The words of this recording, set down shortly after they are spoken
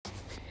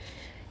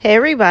Hey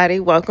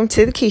everybody, welcome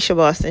to the Keisha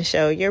Boston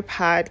Show, your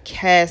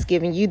podcast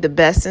giving you the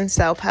best in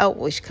self-help,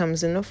 which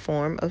comes in the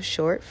form of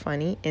short,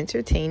 funny,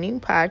 entertaining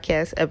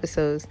podcast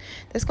episodes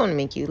that's going to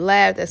make you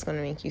laugh, that's going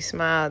to make you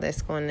smile,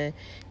 that's going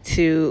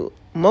to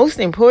most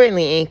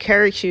importantly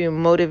encourage you,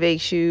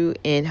 motivate you,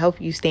 and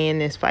help you stay in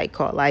this fight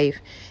called life.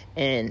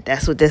 And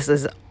that's what this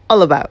is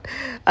all about.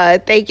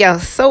 Thank y'all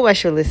so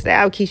much for listening.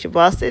 I'm Keisha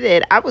Boston,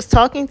 and I was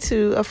talking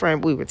to a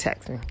friend. We were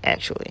texting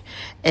actually,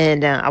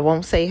 and I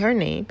won't say her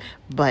name,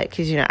 but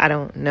because I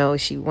don't know if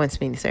she wants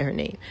me to say her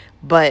name.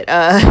 But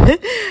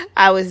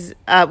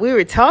we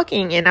were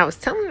talking, and I was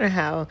telling her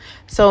how.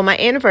 So my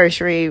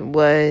anniversary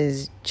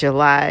was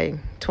July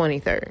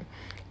 23rd,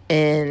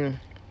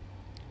 and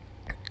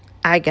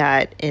I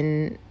got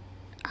an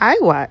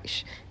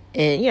iWatch.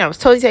 And, I was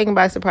totally taken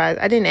by surprise.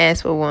 I didn't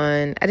ask for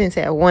one. I didn't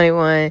say I wanted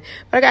one,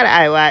 but I got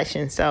an iWatch.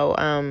 And so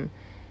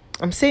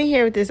I'm sitting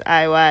here with this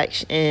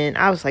iWatch, and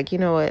I was like, you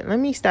know what? Let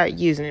me start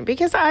using it,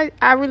 because I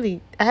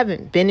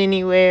haven't been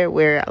anywhere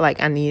where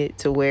I needed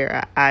to wear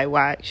an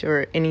iWatch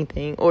or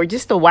anything, or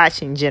just a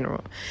watch in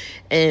general.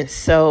 And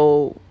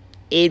so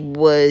it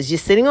was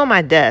just sitting on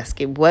my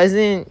desk. It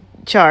wasn't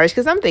charged,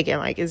 because I'm thinking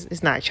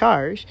it's not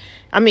charged.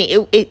 I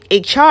mean,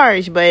 it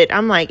charged, but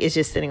I'm like, it's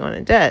just sitting on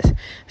the desk.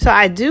 So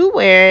I do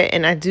wear it,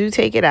 and I do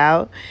take it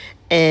out,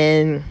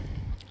 and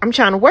I'm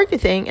trying to work the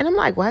thing, and I'm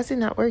like, why is it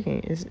not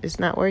working? It's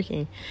not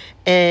working.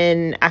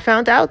 And I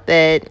found out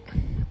that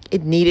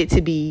it needed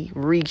to be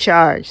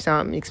recharged. So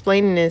I'm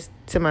explaining this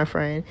to my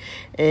friend,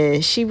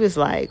 and she was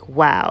like,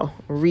 wow,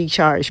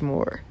 recharge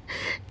more.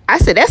 I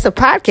said, that's a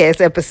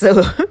podcast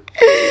episode.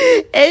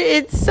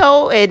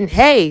 And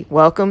hey,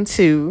 welcome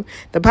to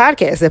the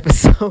podcast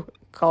episode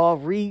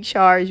called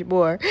Recharge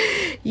More.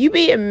 You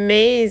be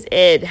amazed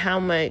at how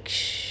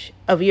much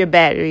of your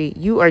battery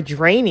you are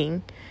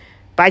draining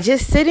by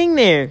just sitting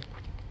there,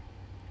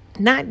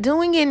 not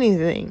doing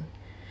anything.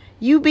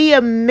 You be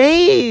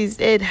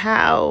amazed at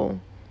how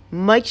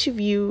much of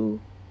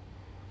you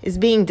is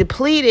being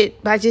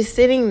depleted by just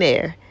sitting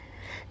there.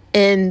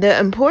 And the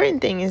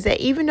important thing is that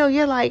even though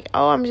you're like,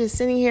 oh, I'm just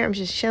sitting here, I'm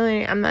just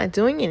chilling, I'm not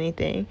doing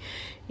anything,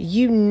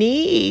 you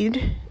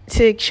need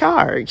to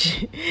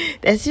charge.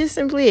 That's just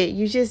simply it.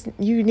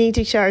 You need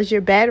to charge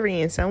your battery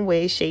in some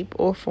way, shape,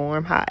 or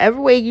form. However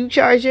way you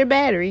charge your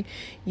battery,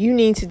 you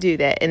need to do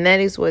that. And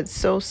that is what's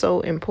so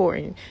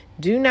important.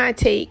 Do not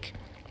take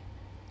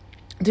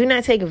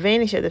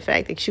advantage of the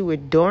fact that you were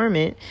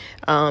dormant,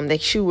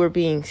 that you were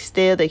being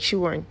still, that you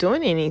weren't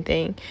doing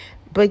anything.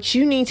 But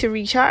you need to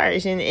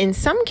recharge. And in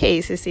some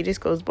cases, see, this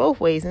goes both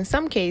ways. In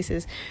some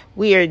cases,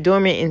 we are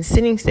dormant and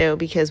sitting still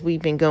because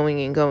we've been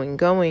going.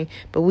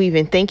 But we've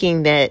been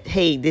thinking that,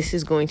 hey, this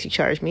is going to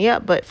charge me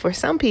up. But for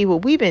some people,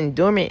 we've been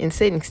dormant and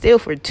sitting still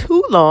for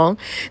too long,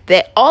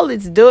 that all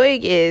it's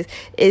doing is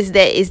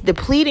that it's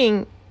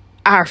depleting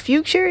our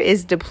future,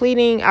 is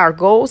depleting our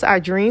goals, our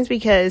dreams,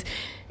 because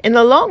in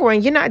the long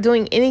run, you're not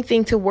doing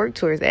anything to work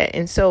towards that.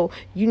 And so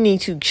you need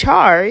to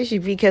charge,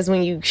 because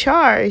when you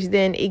charge,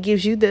 then it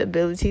gives you the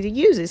ability to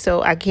use it.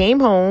 So I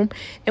came home,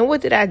 and what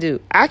did I do?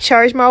 I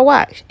charged my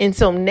watch. And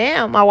so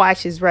now my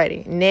watch is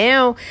ready.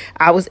 Now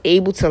I was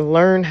able to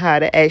learn how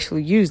to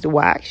actually use the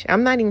watch.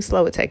 I'm not even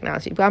slow at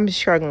technology, but I'm just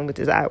struggling with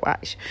this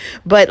iWatch.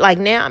 But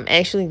now I'm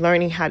actually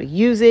learning how to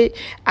use it.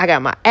 I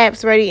got my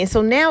apps ready. And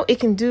so now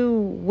it can do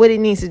what it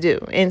needs to do.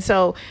 And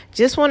so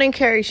just want to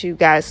encourage you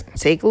guys,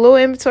 take a little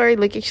inventory,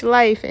 look at your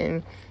life,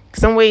 and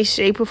some way,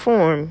 shape, or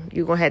form,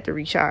 you're gonna have to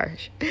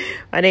recharge.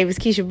 My name is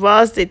Keisha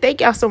Boston.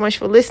 Thank y'all so much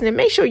for listening.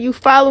 Make sure you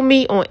follow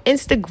me on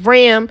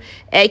Instagram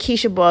at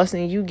Keisha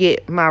Boston. You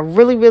get my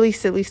really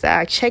silly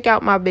side. Check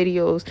out my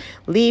videos,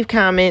 leave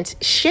comments,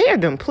 share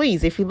them,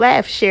 please. If you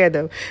laugh, share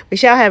them.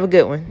 But y'all have a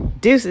good one.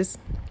 Deuces.